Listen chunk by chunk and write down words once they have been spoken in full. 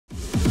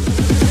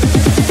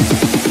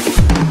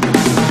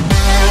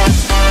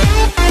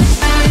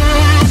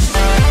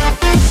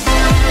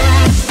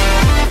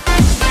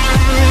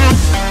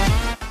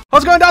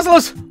How's it going,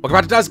 Dazzlers? Welcome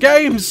back to Daz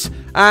Games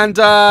and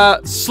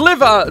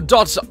Slither.io.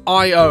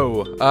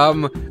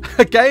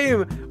 A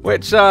game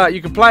which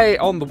you can play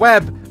on the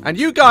web, and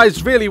you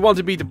guys really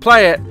wanted me to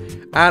play it,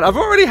 and I've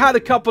already had a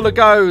couple of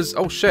goes.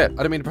 Oh shit, I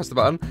didn't mean to press the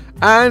button.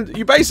 And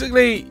you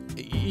basically,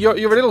 you're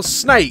a little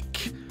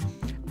snake,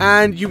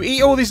 and you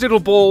eat all these little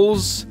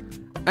balls,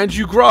 and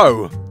you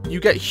grow. You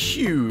get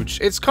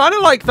huge. It's kind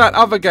of like that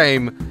other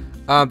game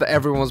that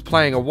everyone was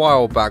playing a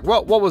while back.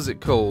 What was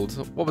it called?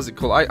 What was it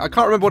called? I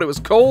can't remember what it was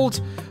called,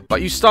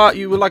 but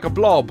you were like a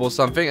blob or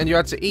something, and you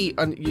had to eat,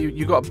 and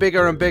you got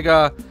bigger and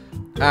bigger,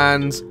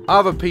 and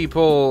other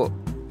people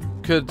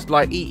could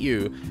like eat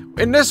you.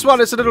 In this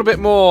one, it's a little bit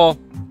more,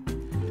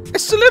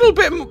 it's a little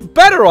bit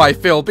better, I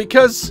feel,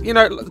 because, you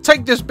know,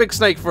 take this big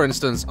snake for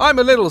instance. I'm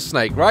a little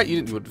snake, right?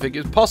 You wouldn't think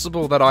it's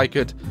possible that I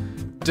could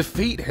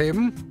defeat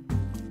him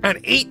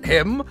and eat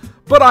him,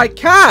 but I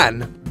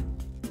can.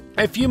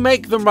 If you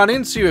make them run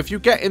into you, if you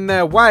get in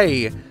their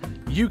way,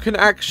 you can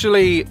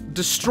actually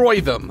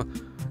destroy them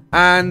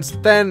and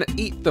then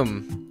eat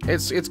them.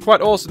 It's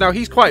quite awesome. Now,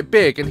 he's quite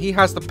big, and he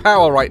has the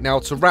power right now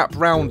to wrap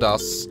round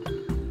us.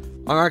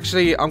 I'm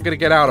gonna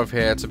get out of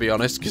here, to be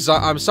honest, because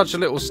I'm such a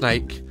little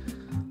snake.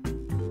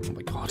 Oh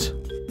my god.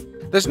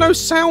 There's no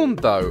sound,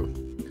 though.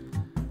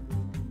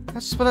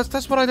 That's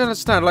what I don't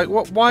understand. Like,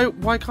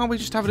 why can't we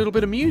just have a little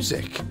bit of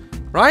music?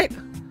 Right?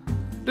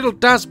 Little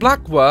Daz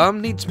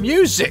Blackworm needs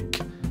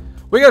music.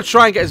 We're going to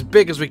try and get as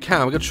big as we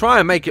can. We're going to try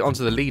and make it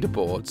onto the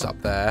leaderboards up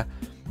there.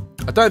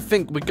 I don't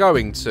think we're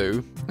going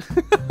to.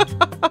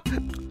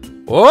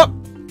 Oh!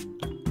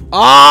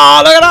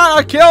 Oh, look at that!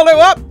 I killed it!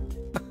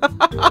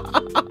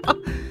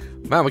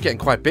 Whoop! Man, we're getting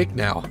quite big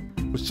now.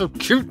 We're so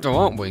cute though,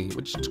 aren't we?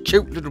 We're just a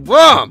cute little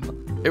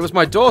worm. It was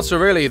my daughter,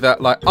 really, that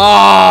like...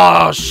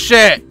 Oh,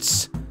 shit!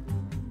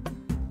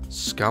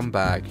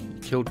 Scumbag.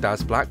 You killed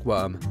Daz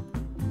Blackworm.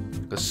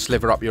 Gonna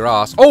sliver up your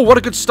ass. Oh, what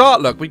a good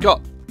start, look. We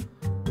got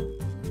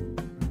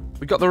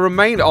the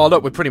remainder. Oh,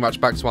 look, we're pretty much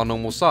back to our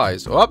normal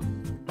size. Oh.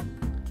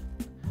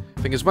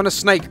 Thing is, when a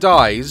snake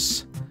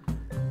dies...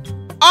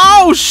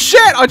 Oh,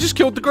 shit! I just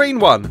killed the green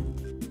one.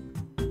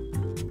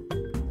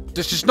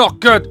 This is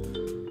not good.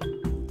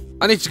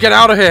 I need to get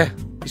out of here.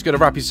 He's going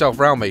to wrap himself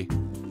around me.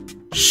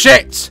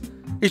 Shit!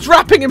 He's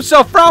wrapping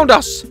himself around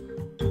us.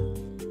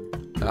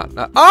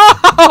 No.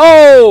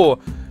 Oh!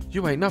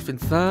 You ain't nothing,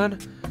 Thurn.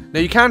 Now,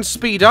 you can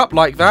speed up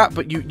like that,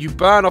 but you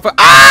burn off...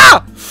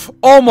 Ah!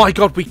 Oh, my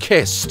God, we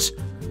kissed.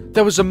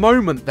 There was a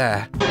moment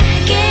there.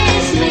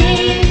 Kiss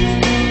me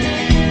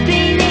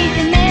beneath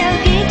the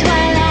milky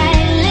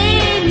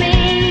twilight, leave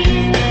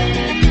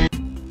me.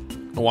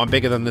 Oh, I'm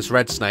bigger than this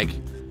red snake.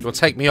 You want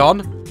to take me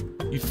on?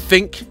 You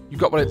think you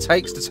got what it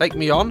takes to take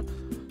me on?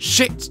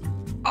 Shit!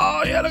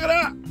 Oh, yeah, look at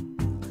that!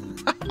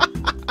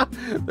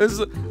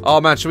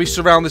 Oh, man, should we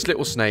surround this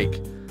little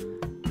snake?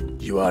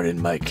 You are in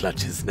my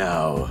clutches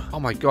now. Oh,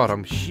 my God,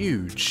 I'm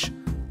huge.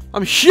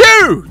 I'm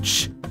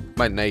huge!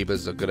 My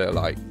neighbors are gonna,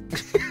 like...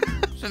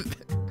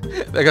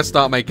 They're gonna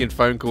start making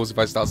phone calls if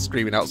I start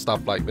screaming out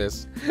stuff like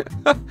this.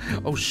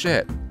 Oh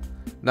shit.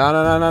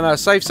 No.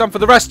 Save some for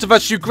the rest of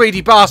us, you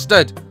greedy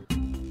bastard!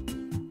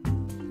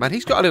 Man,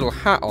 he's got a little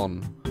hat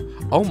on.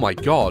 Oh my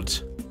god.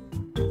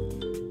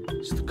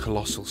 It's the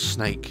colossal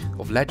snake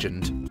of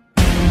legend.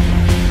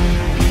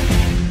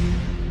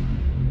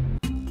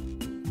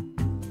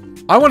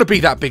 I want to be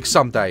that big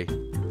someday.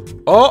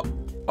 Oh,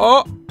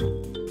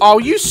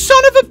 you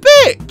son of a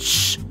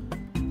bitch!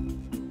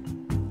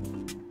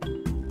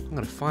 I'm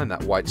gonna find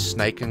that white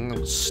snake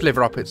and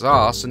sliver up its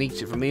ass and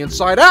eat it from the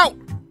inside out.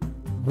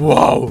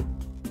 Whoa!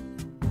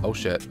 Oh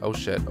shit!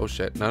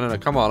 No!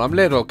 Come on, I'm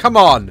little. Come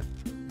on!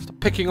 Stop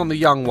picking on the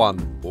young one.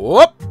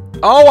 Whoop!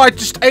 Oh, I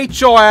just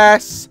ate your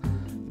ass.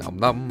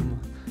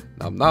 Num.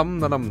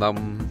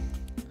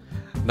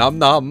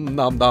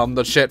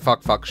 The shit.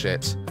 Fuck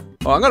shit.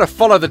 Oh, I'm gonna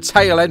follow the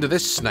tail end of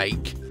this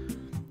snake.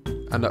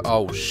 And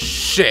oh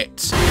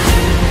shit!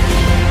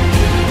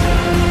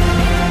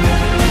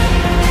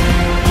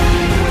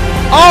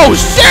 Oh,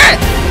 shit!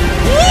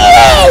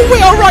 Whoa!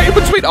 We are right in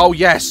between. Oh,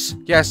 yes.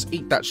 Yes,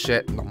 eat that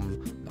shit.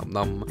 Nom.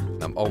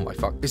 Oh, my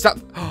fuck. Is that...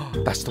 Oh,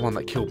 that's the one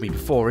that killed me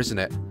before, isn't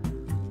it?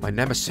 My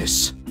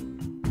nemesis.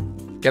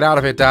 Get out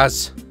of here,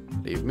 Daz.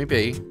 Leave me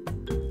be.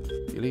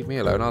 You leave me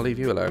alone, I'll leave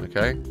you alone,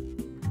 okay?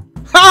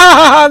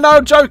 Ha!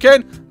 No,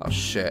 joking! Oh,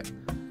 shit.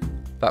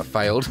 That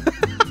failed.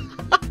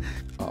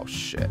 Oh,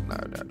 shit. No.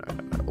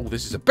 Oh,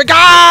 this is a big...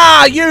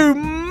 Ah! You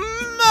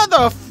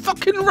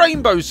motherfucking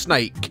rainbow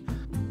snake!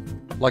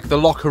 Like the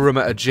locker room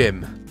at a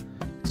gym.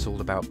 It's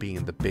all about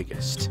being the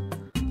biggest.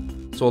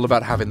 It's all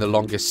about having the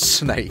longest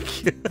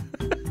snake.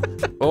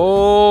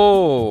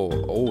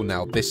 Oh,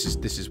 now this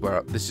is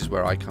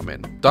where I come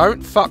in.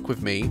 Don't fuck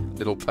with me,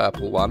 little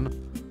purple one.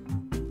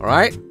 All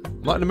right?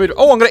 I'm not in the mood.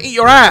 Oh, I'm gonna eat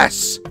your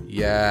ass.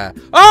 Yeah.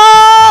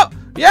 Oh,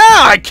 yeah,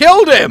 I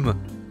killed him.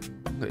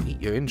 I'm gonna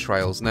eat your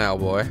entrails now,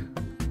 boy.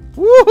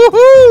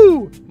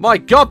 Woohoo! My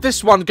God,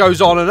 this one goes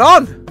on and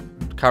on.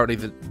 Currently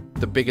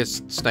the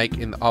biggest snake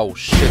in the... Oh,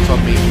 shit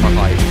on me in my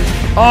height.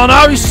 Oh,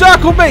 no, he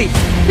circled me!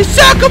 He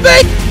circled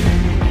me!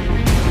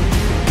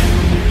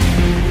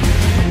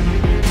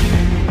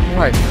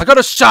 Right, I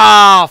gotta...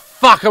 Ah,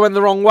 fuck, I went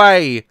the wrong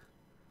way.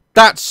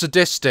 That's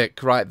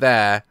sadistic right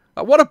there.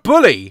 What a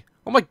bully.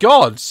 Oh my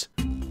god.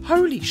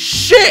 Holy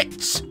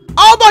shit.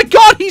 Oh my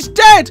god, he's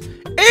dead.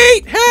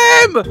 Eat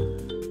him.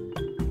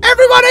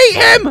 Everyone eat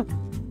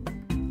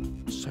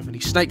him. So many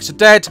snakes are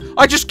dead.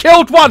 I just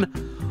killed one.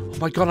 Oh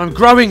my god, I'm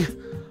growing.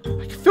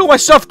 I can feel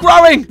myself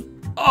growing.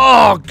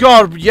 Oh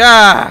god,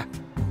 yeah.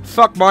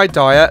 Fuck my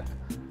diet.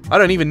 I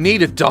don't even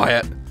need a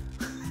diet.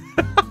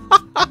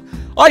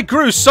 I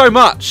grew so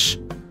much.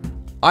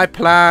 I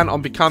plan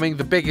on becoming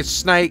the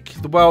biggest snake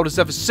the world has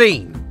ever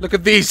seen. Look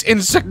at these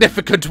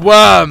insignificant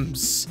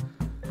worms.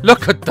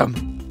 Look at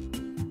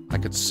them. I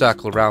could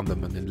circle around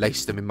them and then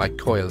lace them in my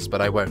coils,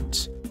 but I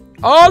won't.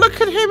 Oh,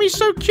 look at him. He's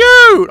so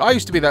cute. I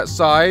used to be that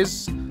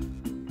size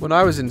when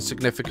I was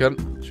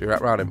insignificant. Should we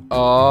wrap around him?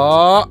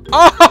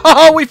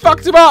 Oh, we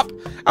fucked him up.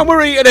 And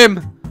we're eating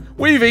him.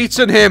 We've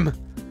eaten him.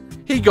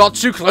 He got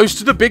too close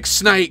to the big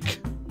snake.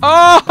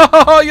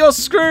 Oh, you're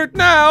screwed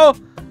now.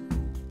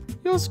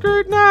 You're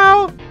screwed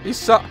now. He's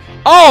so...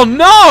 Oh,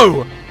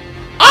 no.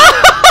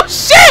 Oh,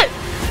 shit.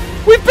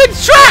 We've been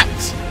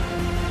trapped.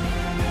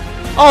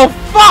 Oh,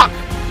 fuck.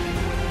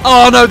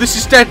 Oh, no, this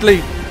is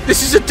deadly.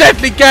 This is a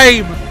deadly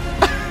game.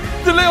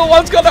 The little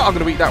one's got that. I'm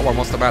going to eat that one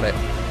whilst I'm at it.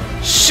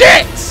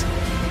 Shit.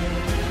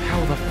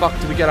 How the fuck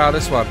do we get out of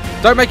this one?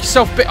 Don't make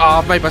yourself big. Oh,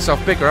 I've made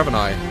myself bigger, haven't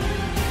I?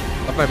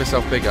 I've made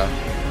myself bigger.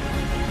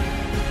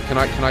 Can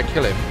I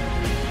kill him?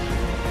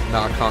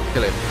 No, I can't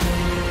kill him.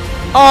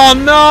 Oh,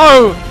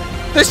 no.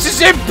 This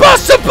is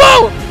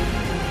impossible.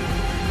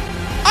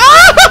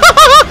 Ah!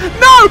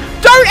 No,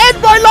 don't end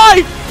my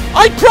life.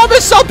 I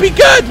promise I'll be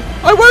good.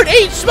 I won't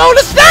eat smaller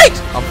snakes.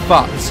 I'm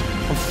fucked.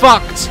 I'm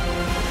fucked.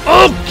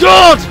 Oh,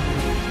 God.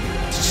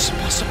 This is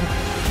impossible.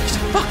 He's a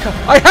fucker.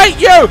 I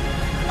hate you.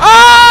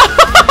 Ah!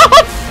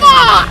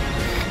 Fuck.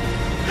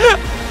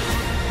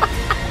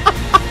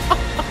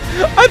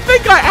 I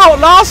think I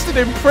outlasted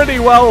him pretty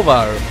well,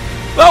 though.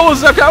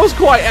 That was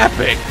quite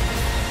epic.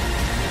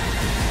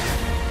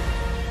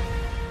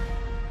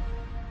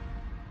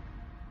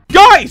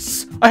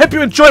 Guys, I hope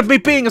you enjoyed me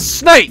being a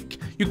snake.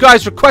 You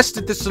guys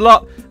requested this a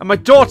lot, and my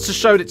daughter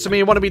showed it to me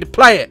and wanted me to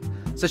play it.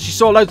 So she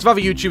saw loads of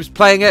other YouTubers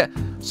playing it,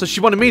 so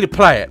she wanted me to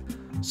play it.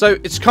 So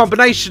it's a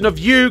combination of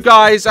you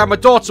guys and my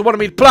daughter wanted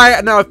me to play it,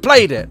 and now I've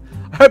played it.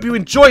 I hope you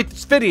enjoyed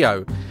this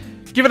video.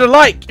 Give it a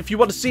like if you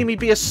want to see me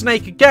be a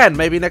snake again.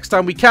 Maybe next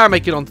time we can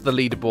make it onto the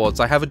leaderboards.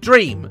 I have a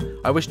dream.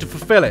 I wish to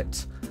fulfill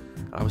it.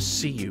 I will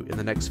see you in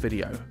the next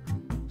video.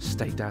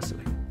 Stay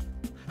dazzling.